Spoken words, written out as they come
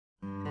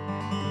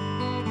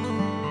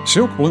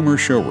Silk Bloomer's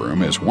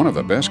showroom is one of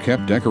the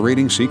best-kept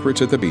decorating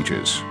secrets at the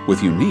beaches,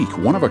 with unique,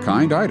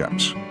 one-of-a-kind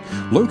items.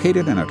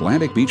 Located in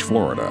Atlantic Beach,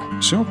 Florida,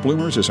 Silk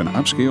Bloomers is an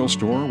upscale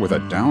store with a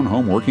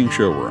down-home working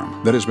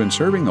showroom that has been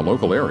serving the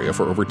local area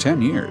for over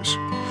 10 years.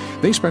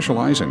 They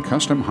specialize in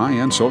custom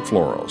high-end silk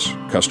florals,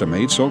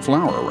 custom-made silk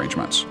flower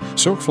arrangements,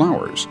 silk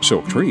flowers,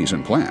 silk trees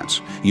and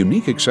plants,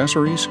 unique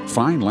accessories,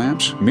 fine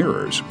lamps,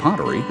 mirrors,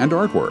 pottery, and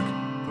artwork.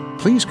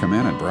 Please come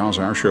in and browse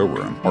our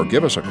showroom or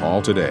give us a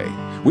call today.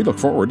 We look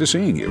forward to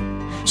seeing you.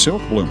 Silk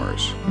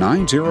Bloomers,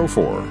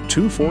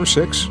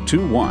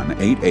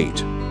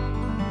 904-246-2188.